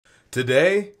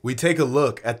Today, we take a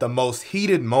look at the most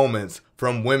heated moments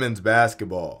from women's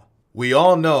basketball. We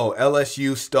all know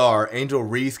LSU star Angel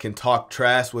Reese can talk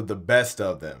trash with the best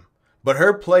of them, but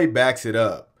her play backs it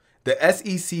up. The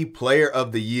SEC Player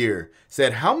of the Year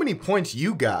said, "How many points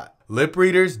you got?" Lip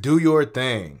readers, do your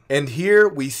thing. And here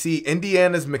we see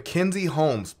Indiana's Mackenzie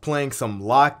Holmes playing some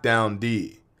lockdown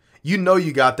D. You know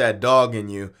you got that dog in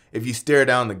you if you stare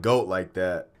down the GOAT like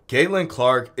that. Caitlin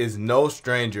Clark is no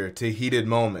stranger to heated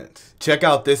moments. Check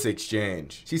out this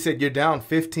exchange. She said, "You're down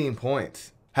 15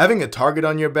 points. Having a target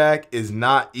on your back is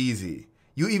not easy.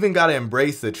 You even gotta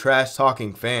embrace the trash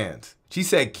talking fans." She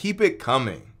said, "Keep it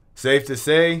coming." Safe to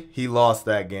say, he lost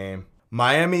that game.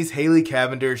 Miami's Haley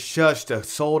Cavender shushed a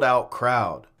sold-out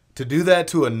crowd. To do that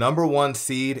to a #1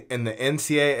 seed in the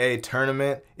NCAA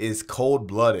tournament is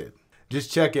cold-blooded.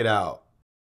 Just check it out.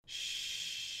 Shh.